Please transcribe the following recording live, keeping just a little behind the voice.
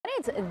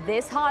it's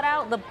this hot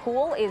out, the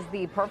pool is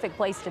the perfect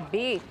place to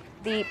be.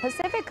 The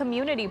Pacific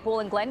Community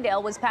Pool in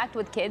Glendale was packed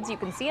with kids you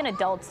can see and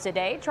adults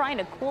today trying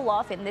to cool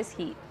off in this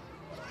heat.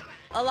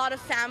 A lot of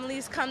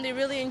families come. They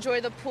really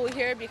enjoy the pool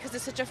here because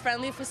it's such a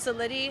friendly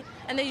facility,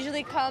 and they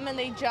usually come and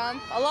they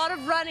jump. A lot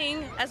of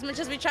running, as much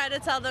as we try to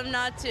tell them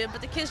not to,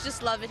 but the kids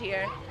just love it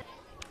here.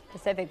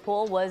 Pacific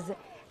Pool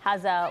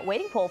has a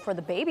waiting pool for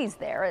the babies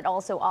there. It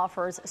also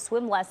offers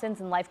swim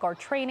lessons and lifeguard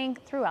training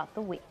throughout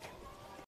the week.